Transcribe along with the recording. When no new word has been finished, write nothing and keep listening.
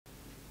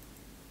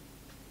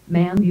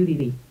Man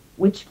UDD.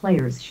 Which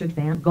players should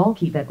Van Gaal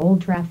keep at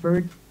Old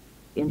Trafford?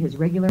 In his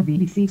regular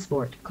BBC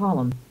Sport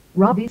column,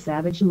 Robbie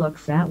Savage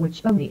looks at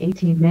which of the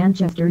 18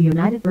 Manchester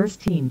United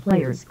first-team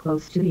players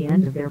close to the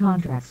end of their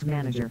contracts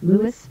manager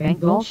Louis Van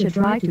Gaal should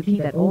try to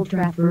keep at Old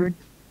Trafford.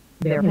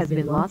 There has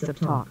been lots of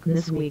talk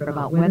this week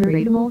about whether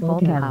Radamel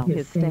Falcao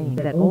is staying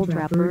at Old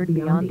Trafford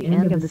beyond the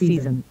end of the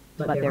season,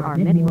 but there are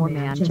many more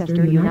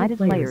Manchester United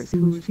players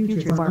whose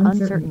futures are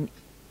uncertain.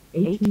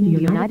 18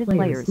 United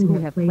players who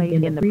have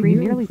played in the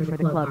Premier League for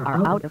the club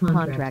are out of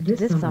contract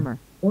this summer,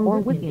 or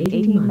within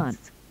 18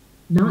 months.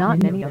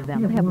 Not many of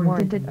them have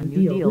warranted a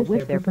new deal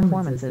with their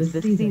performances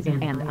this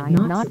season, and I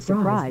am not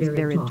surprised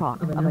there is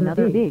talk of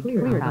another big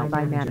clear-out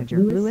by manager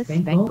Louis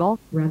Van Gaal,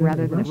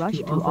 rather than rush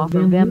to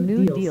offer them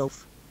new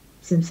deals.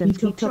 Since he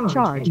took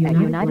charge at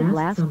United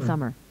last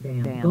summer,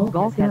 Van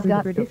Gaal has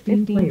got rid of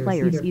 15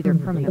 players either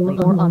permanently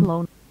or on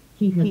loan.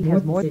 He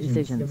has more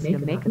decisions to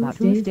make about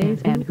who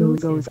stays and who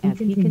goes as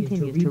he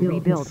continues to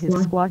rebuild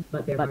his squad,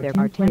 but there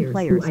are 10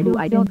 players who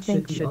I don't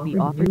think should be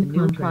offered a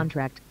new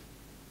contract.